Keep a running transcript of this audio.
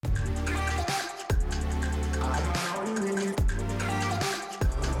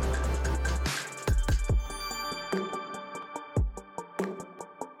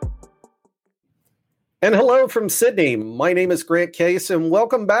And hello from Sydney. My name is Grant Case, and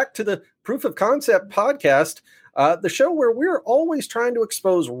welcome back to the Proof of Concept podcast, the show where we're always trying to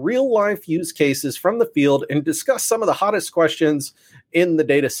expose real-life use cases from the field and discuss some of the hottest questions in the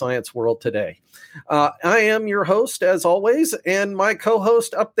data science world today. I am your host, as always, and my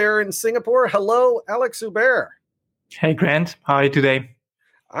co-host up there in Singapore. Hello, Alex Hubert. Hey, Grant. How are you today?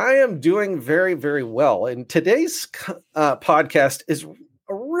 I am doing very, very well. And today's podcast is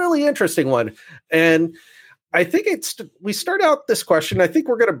a really interesting one. And I think we start out this question. I think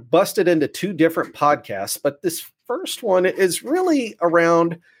we're going to bust it into two different podcasts, but this first one is really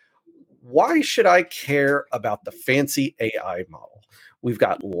around why should I care about the fancy AI model? We've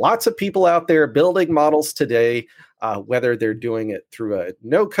got lots of people out there building models today, whether they're doing it through a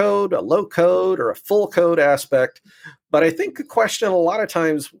no code, a low code, or a full code aspect. But I think the question a lot of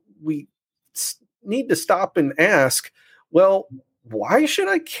times we need to stop and ask, well, why should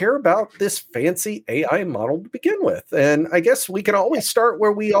I care about this fancy AI model to begin with? And I guess we can always start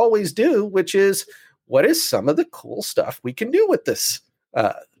where we always do, which is what is some of the cool stuff we can do with this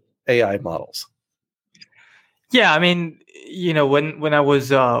AI models? Yeah, I mean, when I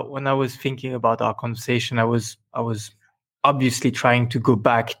was thinking about our conversation, I was obviously trying to go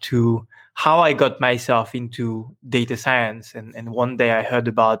back to how I got myself into data science, and one day I heard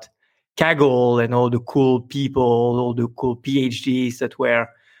about Kaggle and all the cool people, all the cool PhDs that were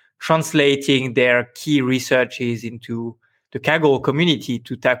translating their key researches into the Kaggle community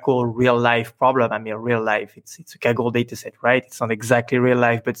to tackle real life problem. I mean, real life, it's a Kaggle data set, right? It's not exactly real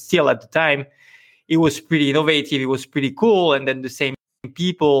life, but still at the time, it was pretty innovative. It was pretty cool. And then the same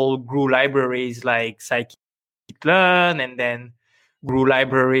people grew libraries like scikit-learn, and then grew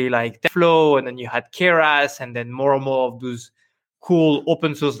library like TensorFlow, and then you had Keras, and then more and more of those cool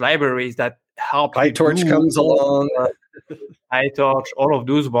open source libraries that help PyTorch comes along. PyTorch, all of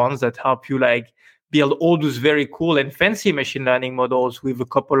those ones that help you like build all those very cool and fancy machine learning models with a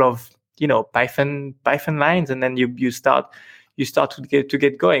couple of Python lines, and then you start to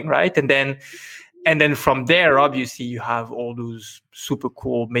get going, right? And then from there, obviously, you have all those super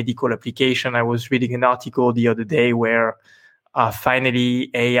cool medical applications. I was reading an article the other day where finally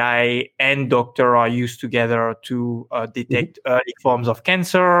AI and doctor are used together to detect early forms of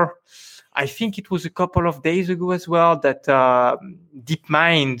cancer. I think it was a couple of days ago as well that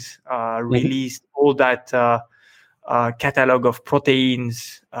DeepMind released all that catalog of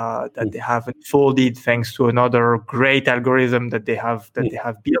proteins that they have unfolded thanks to another great algorithm that they have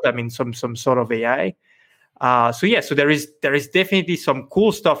built. I mean, some sort of AI. So there is definitely some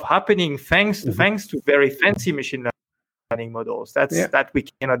cool stuff happening thanks to very fancy machine learning models. That we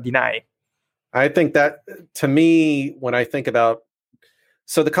cannot deny. I think that, to me, when I think about,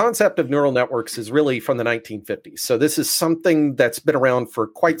 so the concept of neural networks is really from the 1950s. So this is something that's been around for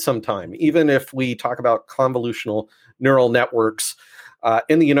quite some time. Even if we talk about convolutional neural networks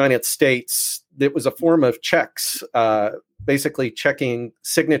in the United States, it was a form of checks, basically checking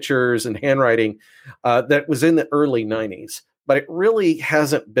signatures and handwriting that was in the early 90s. But it really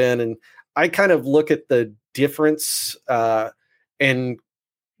hasn't been. And I kind of look at the difference, and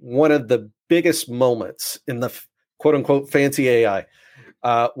one of the biggest moments in the quote unquote fancy AI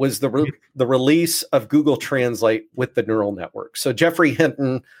was the release of Google Translate with the neural network. So Geoffrey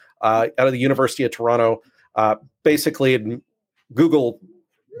Hinton out of the University of Toronto, basically Google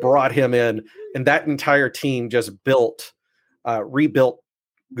brought him in, and that entire team just rebuilt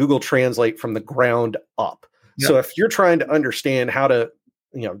Google Translate from the ground up. Yeah. So if you're trying to understand how to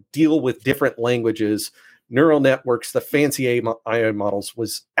deal with different languages, neural networks, the fancy AI models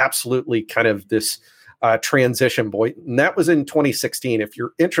was absolutely kind of this transition point. And that was in 2016. If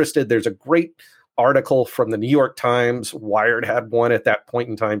you're interested, there's a great article from the New York Times. Wired had one at that point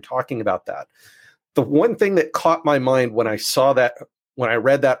in time talking about that. The one thing that caught my mind when I saw that, when I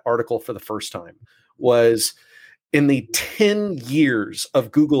read that article for the first time, was in the 10 years of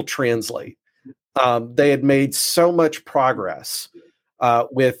Google Translate, they had made so much progress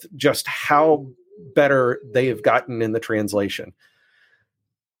with just how better they have gotten in the translation.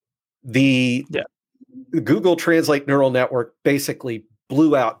 The Google Translate neural network basically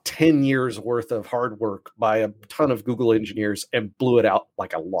blew out 10 years worth of hard work by a ton of Google engineers and blew it out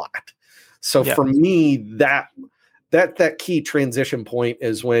like a lot. So for me, that key transition point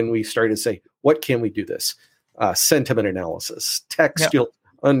is when we started to say, what can we do this? Sentiment analysis, textual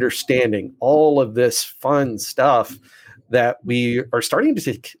understanding, all of this fun stuff that we are starting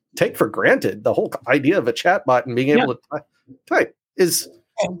to take for granted. The whole idea of a chatbot and being able to type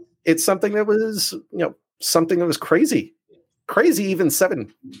it's something that was, something that was crazy even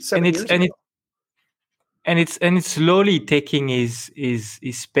seven years ago. And it's slowly taking his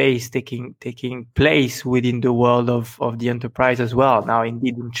space, taking place within the world of the enterprise as well. Now,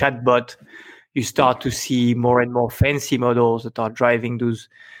 indeed, in chatbot, you start to see more and more fancy models that are driving those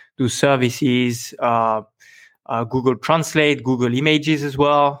services. Google Translate, Google Images as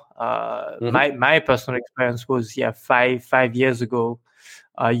well. My personal experience was 5 years ago,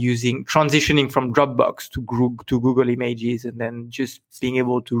 transitioning from Dropbox to Google Images, and then just being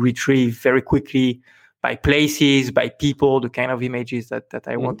able to retrieve very quickly by places, by people, the kind of images that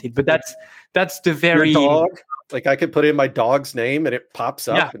I wanted. But that's the very your dog. Like I could put in my dog's name and it pops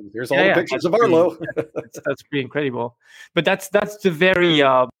up, and here's all the pictures of Arlo. That's pretty incredible. But that's the very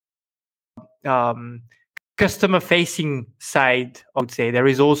customer-facing side. I would say there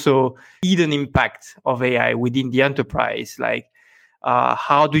is also hidden impact of AI within the enterprise. Like,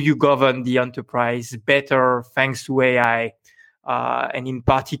 how do you govern the enterprise better thanks to AI, and in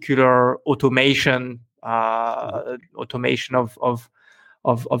particular automation of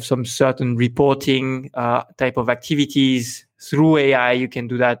some certain reporting type of activities through AI. You can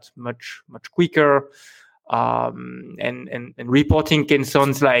do that much quicker. And reporting can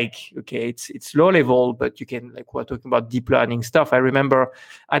sound like, okay, it's low level, but you can, like, we're talking about deep learning stuff. I remember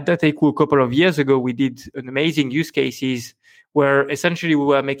at Dataiku a couple of years ago, we did an amazing use cases where essentially we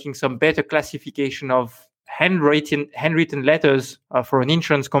were making some better classification of handwritten letters for an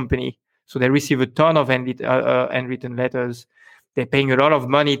insurance company. So they receive a ton of handwritten letters. They're paying a lot of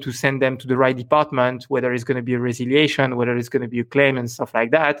money to send them to the right department, whether it's going to be a resiliation, whether it's going to be a claim and stuff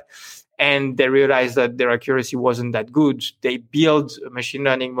like that. And they realized that their accuracy wasn't that good. They built a machine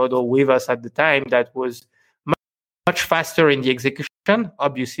learning model with us at the time that was much faster in the execution,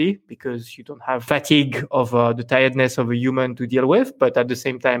 obviously, because you don't have fatigue of the tiredness of a human to deal with, but at the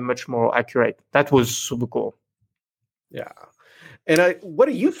same time, much more accurate. That was super cool. Yeah. And what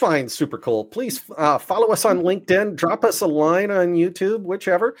do you find super cool? Please follow us on LinkedIn, drop us a line on YouTube,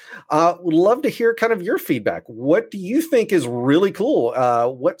 whichever. Would love to hear kind of your feedback. What do you think is really cool?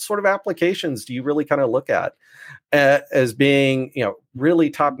 What sort of applications do you really kind of look at as being, really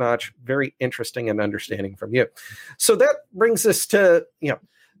top-notch, very interesting and understanding from you? So that brings us to,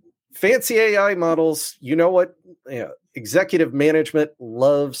 fancy AI models. You know what? Executive management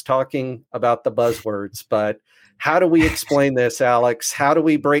loves talking about the buzzwords, but how do we explain this, Alex? How do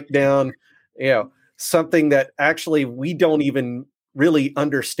we break down, something that actually we don't even really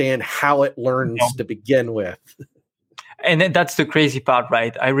understand how it learns to begin with? And then that's the crazy part,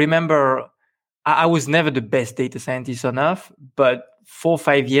 right? I remember I was never the best data scientist enough, but 4 or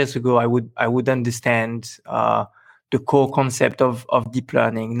 5 years ago, I would understand the core concept of deep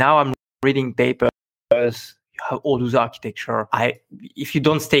learning. Now I'm reading papers. Have all those architecture. If you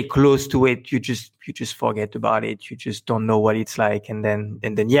don't stay close to it, you just forget about it. You just don't know what it's like. And then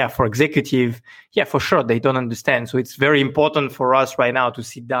for executive, for sure, they don't understand. So it's very important for us right now to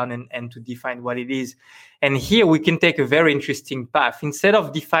sit down and to define what it is. And here we can take a very interesting path. Instead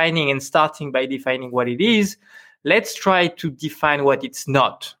of defining and starting by defining what it is, let's try to define what it's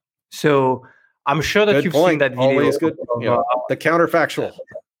not. So I'm sure that you've seen that video. Always good. The counterfactual.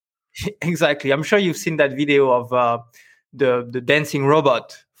 Exactly. I'm sure you've seen that video of the dancing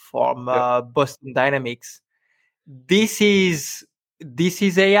robot from Boston Dynamics. This is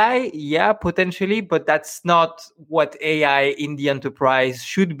AI, potentially, but that's not what AI in the enterprise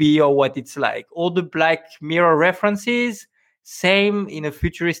should be or what it's like. All the Black Mirror references, same in a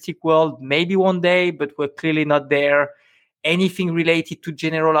futuristic world, maybe one day, but we're clearly not there. Anything related to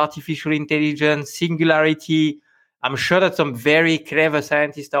general artificial intelligence, singularity, I'm sure that some very clever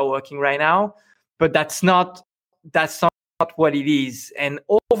scientists are working right now, but that's not what it is. And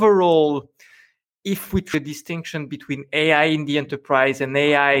overall, if we do a distinction between AI in the enterprise and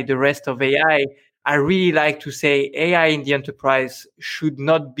AI, the rest of AI, I really like to say AI in the enterprise should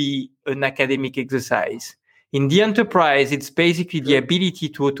not be an academic exercise. In the enterprise, it's basically the ability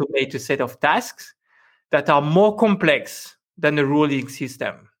to automate a set of tasks that are more complex than a ruling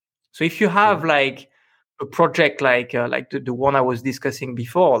system. So if you have like a project like the one I was discussing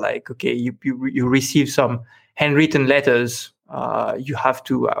before, like, okay, you receive some handwritten letters. You have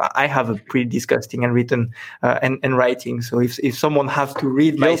to. I have a pretty disgusting handwritten and writing. So if someone has to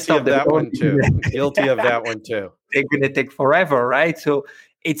read my stuff, Guilty of that one too. They're gonna take forever, right? So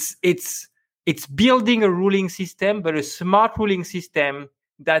it's building a ruling system, but a smart ruling system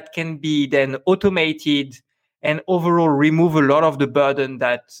that can be then automated and overall remove a lot of the burden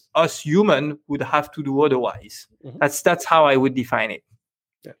that us human would have to do otherwise. Mm-hmm. That's how I would define it.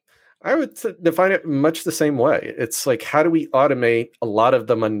 Yeah. I would define it much the same way. It's like, how do we automate a lot of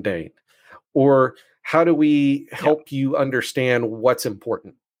the mundane? Or how do we help you understand what's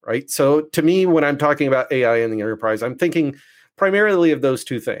important? right? So to me, when I'm talking about AI in the enterprise, I'm thinking primarily of those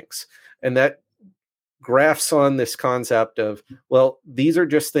two things. And that graphs on this concept of, well, these are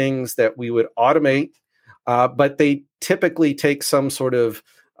just things that we would automate, but they typically take some sort of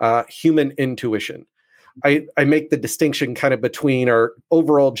human intuition. I make the distinction kind of between our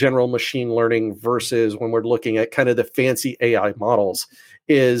overall general machine learning versus when we're looking at kind of the fancy AI models,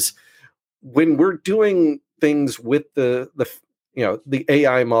 is when we're doing things with the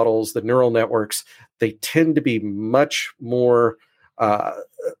AI models, the neural networks, they tend to be much more I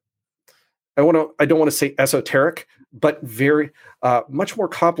don't want to say esoteric, but very much more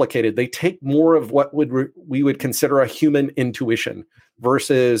complicated. They take more of what we would consider a human intuition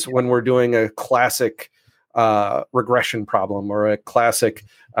versus when we're doing a classic regression problem or a classic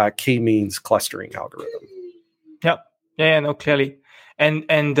k-means clustering algorithm. No, clearly,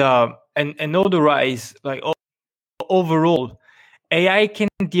 and otherwise, like overall, AI can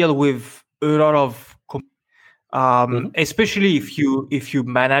deal with a lot of, especially if you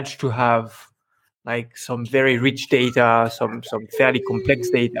manage to have like some very rich data, some fairly complex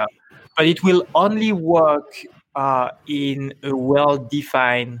data, but it will only work in a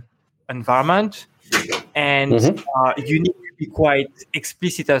well-defined environment, and you need to be quite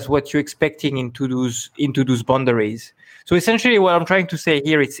explicit as what you're expecting into those boundaries. So essentially, what I'm trying to say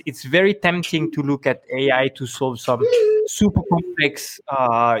here, it's very tempting to look at AI to solve some super complex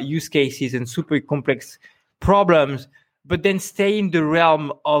use cases and super complex problems, but then stay in the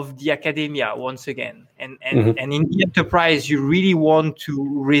realm of the academia once again. And in the enterprise, you really want to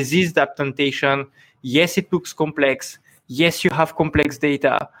resist that temptation. Yes, it looks complex. Yes, you have complex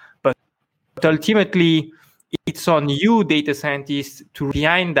data, but ultimately, it's on you, data scientists, to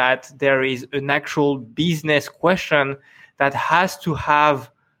behind that there is an actual business question that has to have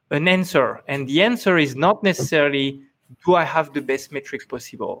an answer. And the answer is not necessarily, do I have the best metrics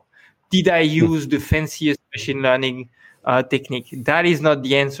possible? Did I use the fanciest machine learning technique? That is not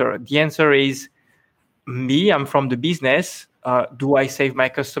the answer. The answer is, I'm from the business. Do I save my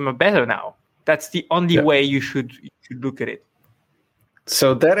customer better now? That's the only way you should look at it.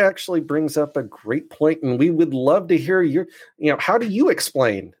 So that actually brings up a great point, and we would love to hear how do you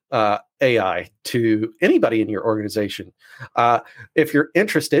explain AI to anybody in your organization? If you're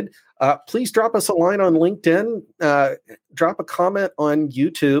interested, please drop us a line on LinkedIn, drop a comment on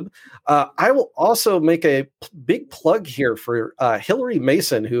YouTube. I will also make a big plug here for Hillary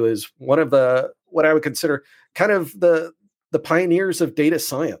Mason, who is one of what I would consider kind of the pioneers of data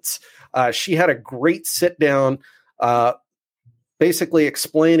science. She had a great sit down basically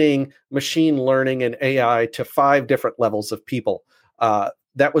explaining machine learning and AI to 5 different levels of people.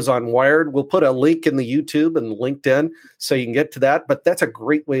 That was on Wired. We'll put a link in the YouTube and LinkedIn so you can get to that. But that's a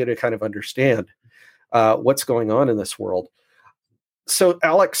great way to kind of understand what's going on in this world. So,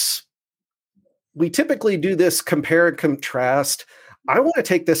 Alex, we typically do this compare and contrast. I want to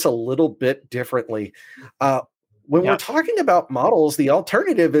take this a little bit differently. When we're talking about models, the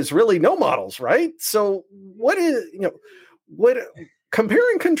alternative is really no models, right? So what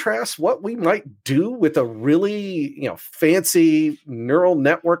compare and contrast what we might do with a really, fancy neural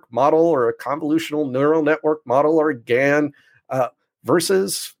network model or a convolutional neural network model or a GAN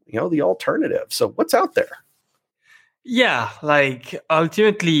versus, the alternative. So what's out there? Yeah, like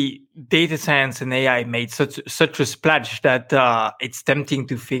ultimately data science and AI made such a splash that it's tempting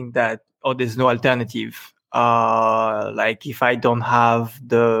to think that, there's no alternative. Like if I don't have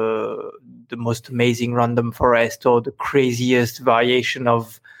the most amazing random forest or the craziest variation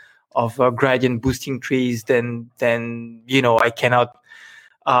of gradient boosting trees, then I cannot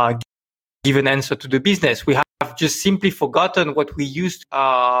give an answer to the business. We have just simply forgotten what we used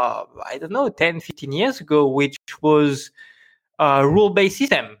 10, 15 years ago, which was a rule-based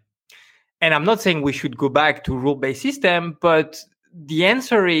system. And I'm not saying we should go back to rule-based system, but the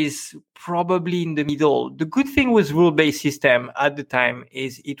answer is probably in the middle. The good thing with rule-based system at the time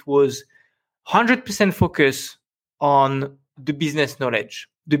is it was 100% focus on the business knowledge.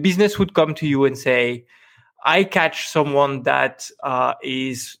 The business would come to you and say, I catch someone that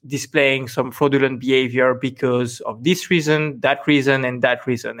is displaying some fraudulent behavior because of this reason, that reason, and that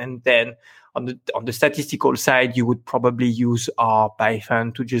reason. And then on the statistical side, you would probably use R,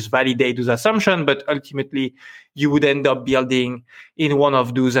 Python to just validate those assumptions. But ultimately, you would end up building in one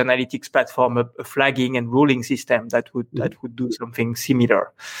of those analytics platform a flagging and ruling system that would do something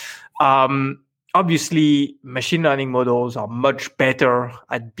similar. Obviously, machine learning models are much better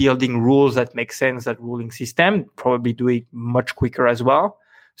at building rules that make sense, that ruling system, probably do it much quicker as well.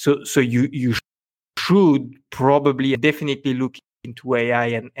 So you should probably definitely look into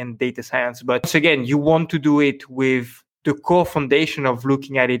AI and data science. But once again, you want to do it with the core foundation of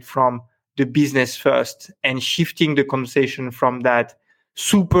looking at it from the business first and shifting the conversation from that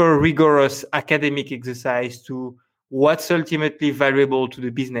super rigorous academic exercise to what's ultimately valuable to the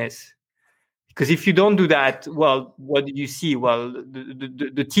business. Because if you don't do that, well, what do you see? Well,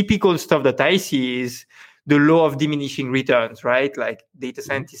 the typical stuff that I see is the law of diminishing returns, right? Like data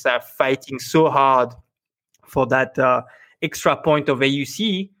scientists are fighting so hard for that extra point of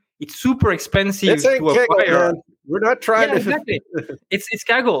AUC. It's super expensive to acquire. We're not trying to. Exactly. It's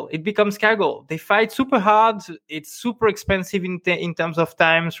Kaggle. It becomes Kaggle. They fight super hard. It's super expensive in terms of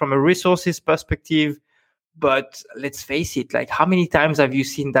times from a resources perspective. But let's face it, like how many times have you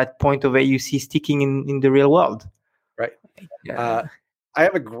seen that point of AUC sticking in the real world? Right. I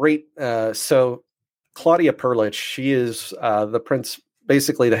have a great, so Claudia Perlich, she is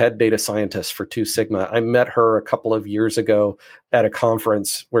basically the head data scientist for Two Sigma. I met her a couple of years ago at a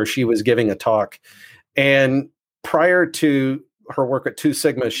conference where she was giving a talk. And prior to her work at Two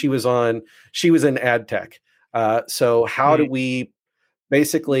Sigma, she was in ad tech. So how do we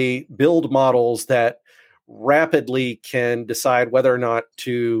basically build models that rapidly can decide whether or not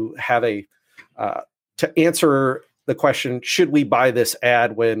to have to answer the question, should we buy this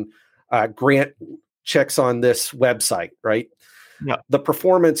ad when Grant checks on this website, right? Yeah. The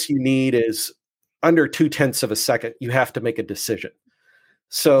performance you need is under 0.2 of a second. You have to make a decision.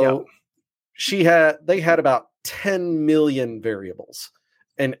 So they had about 10 million variables,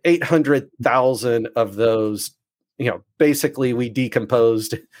 and 800,000 of those, basically we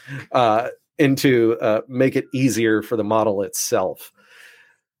decomposed into make it easier for the model itself.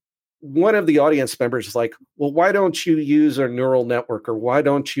 One of the audience members is like, well, why don't you use a neural network, or why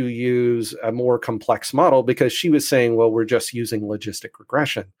don't you use a more complex model? Because she was saying, well, we're just using logistic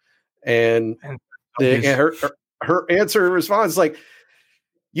regression. And her answer response is like,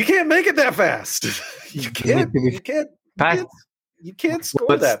 you can't make it that fast. You can't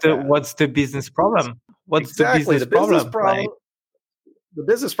score that fast. What's the business problem? What's the business problem? The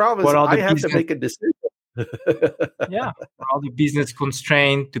business problem is I have to make a decision. All the business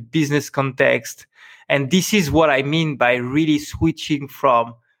constraint, the business context. And this is what I mean by really switching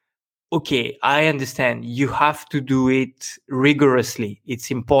from, okay, I understand you have to do it rigorously.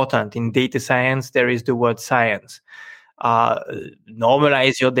 It's important. In data science, there is the word science.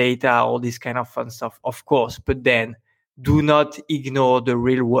 Normalize your data, all this kind of fun stuff, of course, but then do not ignore the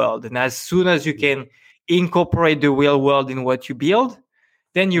real world. And as soon as you can incorporate the real world in what you build,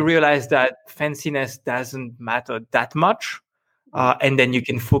 then you realize that fanciness doesn't matter that much. And then you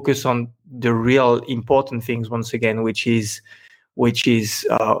can focus on the real important things once again, which is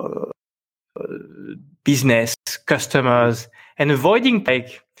business, customers, and avoiding okay,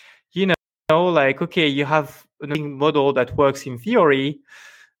 you have a model that works in theory,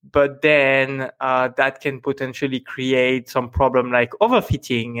 but then that can potentially create some problem like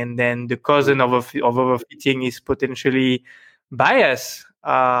overfitting. And then the cousin of overfitting is potentially bias.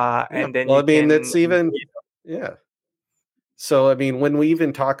 And then that's even So when we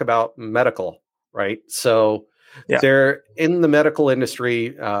even talk about medical, right? So they're in the medical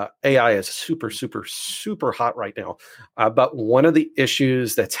industry. AI is super, super, super hot right now. But one of the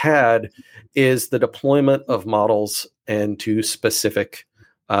issues that's had is the deployment of models into specific,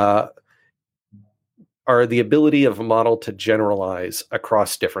 or the ability of a model to generalize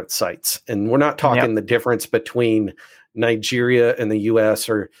across different sites. And we're not talking the difference between Nigeria and the US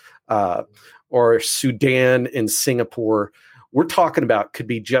or Sudan and Singapore. We're talking about could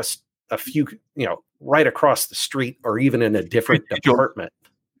be just a few, right across the street, or even in a different department.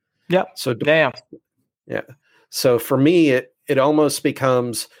 Yeah. So So for me, it almost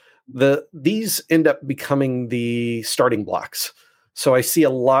becomes these end up becoming the starting blocks. So I see a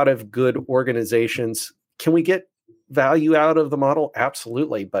lot of good organizations. Can we get value out of the model?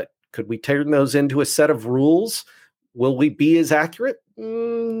 Absolutely. But could we turn those into a set of rules? Will we be as accurate?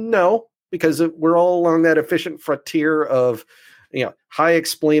 No, because we're all along that efficient frontier of, high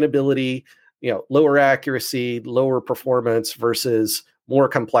explainability, lower accuracy, lower performance versus more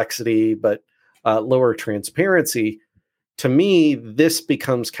complexity, but lower transparency. To me, this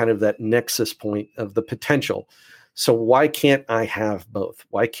becomes kind of that nexus point of the potential. So why can't I have both?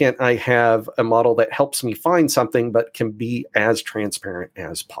 Why can't I have a model that helps me find something, but can be as transparent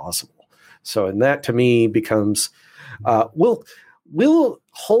as possible? So, and that to me becomes, we'll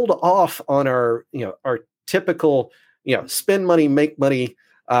hold off on our typical, spend money, make money,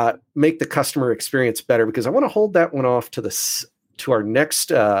 make the customer experience better, because I want to hold that one off to our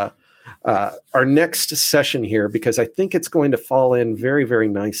next session here, because I think it's going to fall in very, very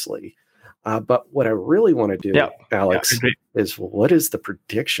nicely. But what I really want to do, Alex, is what is the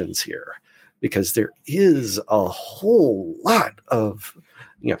predictions here? because there is a whole lot of,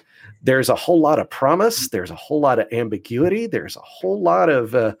 there's a whole lot of promise. There's a whole lot of ambiguity. There's a whole lot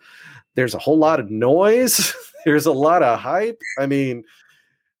of noise. There's a lot of hype. I mean,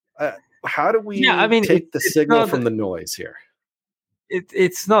 how do we take the signal from the noise here?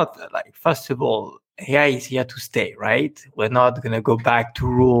 It's not like, first of all, AI is here to stay, right? We're not going to go back to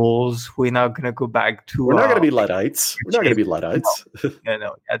rules. We're not going to go back to. We're not going to be Luddites. We're not going to be Luddites.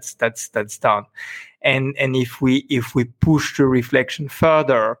 No, that's done. And if we push the reflection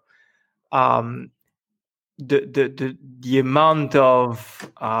further, the amount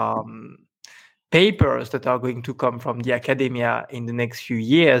of papers that are going to come from the academia in the next few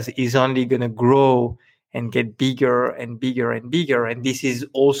years is only going to grow and get bigger and bigger and bigger. And this is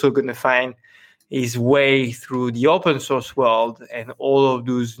also going to find its way through the open source world, and all of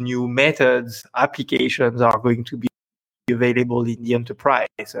those new methods, applications are going to be available in the enterprise.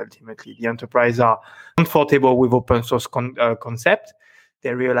 Ultimately, the enterprise are comfortable with open source concept.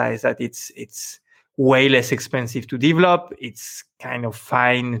 They realize that it's way less expensive to develop. It's kind of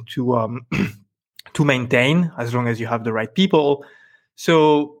fine to to maintain as long as you have the right people.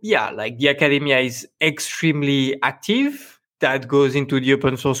 So yeah, like the academia is extremely active. That goes into the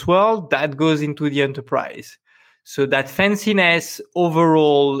open source world, that goes into the enterprise. So that fanciness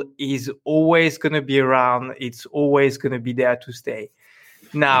overall is always going to be around. It's always going to be there to stay.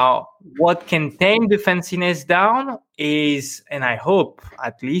 Now, what can tame the fanciness down is, and I hope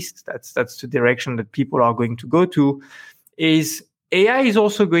at least that's the direction that people are going to go to, is AI is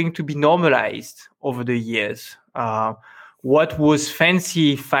also going to be normalized over the years. What was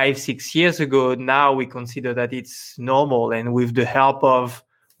fancy 5-6 years ago, now we consider that it's normal. And with the help of,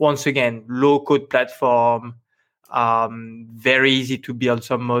 once again, low-code platform, very easy to build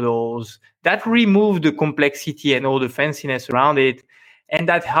some models, that remove the complexity and all the fanciness around it. And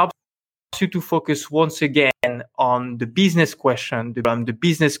that helps you to focus once again on the business question, the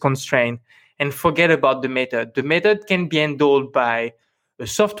business constraint, and forget about the method. The method can be handled by a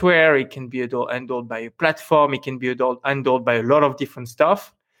software, it can be handled by a platform, it can be handled by a lot of different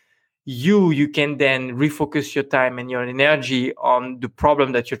stuff. You can then refocus your time and your energy on the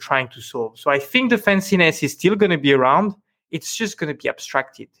problem that you're trying to solve. So I think the fanciness is still going to be around. It's just going to be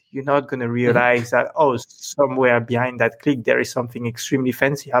abstracted. You're not going to realize that, somewhere behind that click, there is something extremely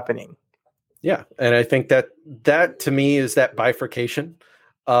fancy happening. Yeah. And I think that to me is that bifurcation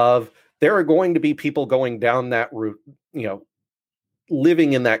of, there are going to be people going down that route,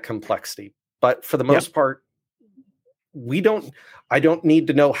 living in that complexity. But for the most part, I don't need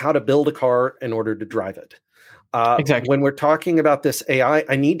to know how to build a car in order to drive it. Exactly. When we're talking about this AI,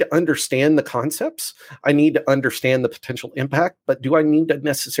 I need to understand the concepts. I need to understand the potential impact, but do I need to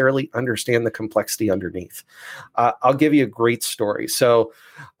necessarily understand the complexity underneath? I'll give you a great story. So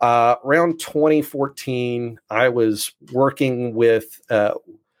around 2014, I was working with a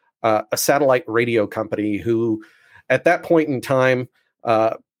satellite radio company who, at that point in time,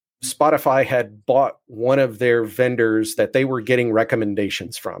 Spotify had bought one of their vendors that they were getting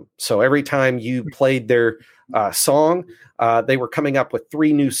recommendations from. So every time you played their song, they were coming up with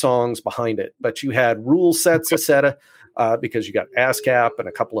 3 new songs behind it. But you had rule sets, etc., because you got ASCAP and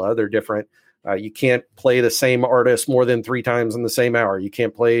a couple of other different. You can't play the same artist more than 3 times in the same hour. You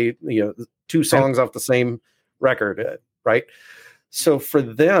can't play 2 songs off the same record, right? So for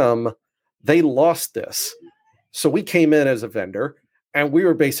them, they lost this. So we came in as a vendor. And we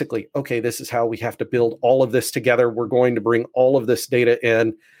were basically, okay, this is how we have to build all of this together. We're going to bring all of this data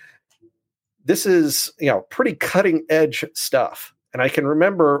in. This is, pretty cutting edge stuff. And I can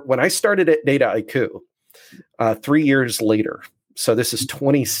remember when I started at Dataiku 3 years later. So this is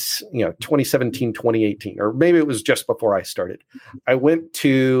 2017, 2018, or maybe it was just before I started. I went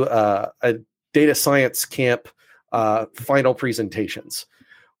to a data science camp final presentations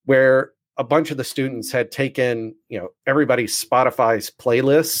where a bunch of the students had taken, everybody's Spotify's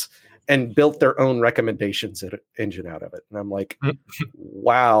playlists and built their own recommendations engine out of it. And I'm like,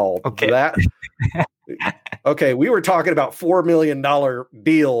 wow, okay. Okay, we were talking about $4 million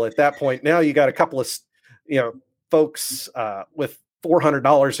deal at that point. Now you got a couple of, folks with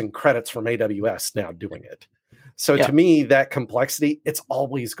 $400 in credits from AWS now doing it. So to me, that complexity, it's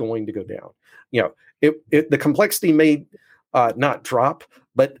always going to go down. The complexity may not drop,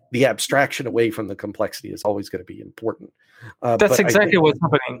 but the abstraction away from the complexity is always going to be important. That's exactly what's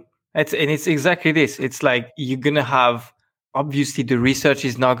happening. It's exactly this. It's like you're going to have, obviously the research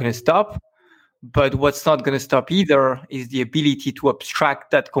is not going to stop, but what's not going to stop either is the ability to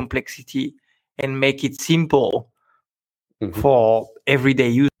abstract that complexity and make it simple for everyday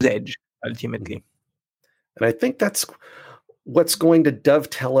usage, ultimately. And I think that's what's going to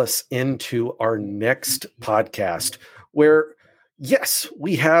dovetail us into our next podcast, where, yes,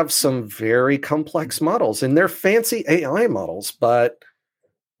 we have some very complex models and they're fancy AI models, but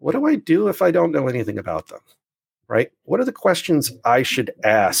what do I do if I don't know anything about them? Right? What are the questions I should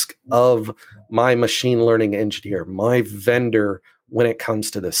ask of my machine learning engineer, my vendor, when it comes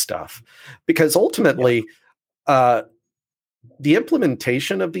to this stuff? Because ultimately, the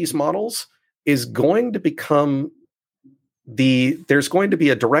implementation of these models is going to become there's going to be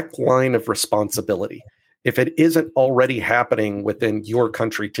a direct line of responsibility if it isn't already happening within your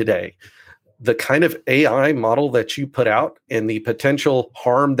country today. The kind of AI model that you put out and the potential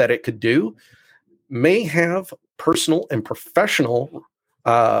harm that it could do may have personal and professional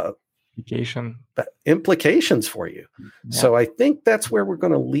implications for you. Yeah. So I think that's where we're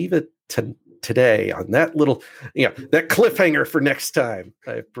going to leave it today on that little, that cliffhanger for next time.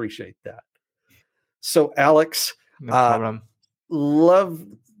 I appreciate that. So Alex, no problem. Love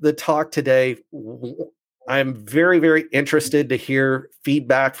the talk today. I'm very, very interested to hear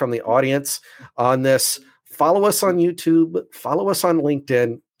feedback from the audience on this. Follow us on YouTube, follow us on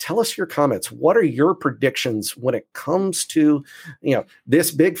LinkedIn. Tell us your comments. What are your predictions when it comes to,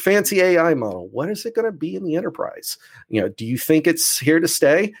 this big fancy AI model? What is it going to be in the enterprise? Do you think it's here to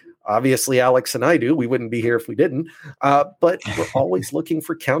stay? Obviously, Alex and I do. We wouldn't be here if we didn't. But we're always looking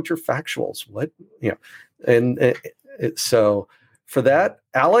for counterfactuals. So for that,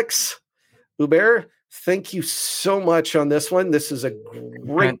 Alex Hubert, thank you so much on this one. This is a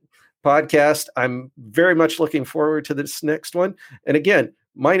great podcast. I'm very much looking forward to this next one. And again,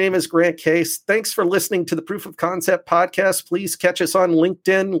 my name is Grant Case. Thanks for listening to the Proof of Concept podcast. Please catch us on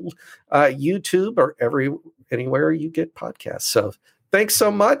LinkedIn, YouTube, or anywhere you get podcasts. So thanks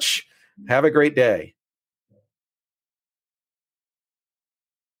so much. Have a great day.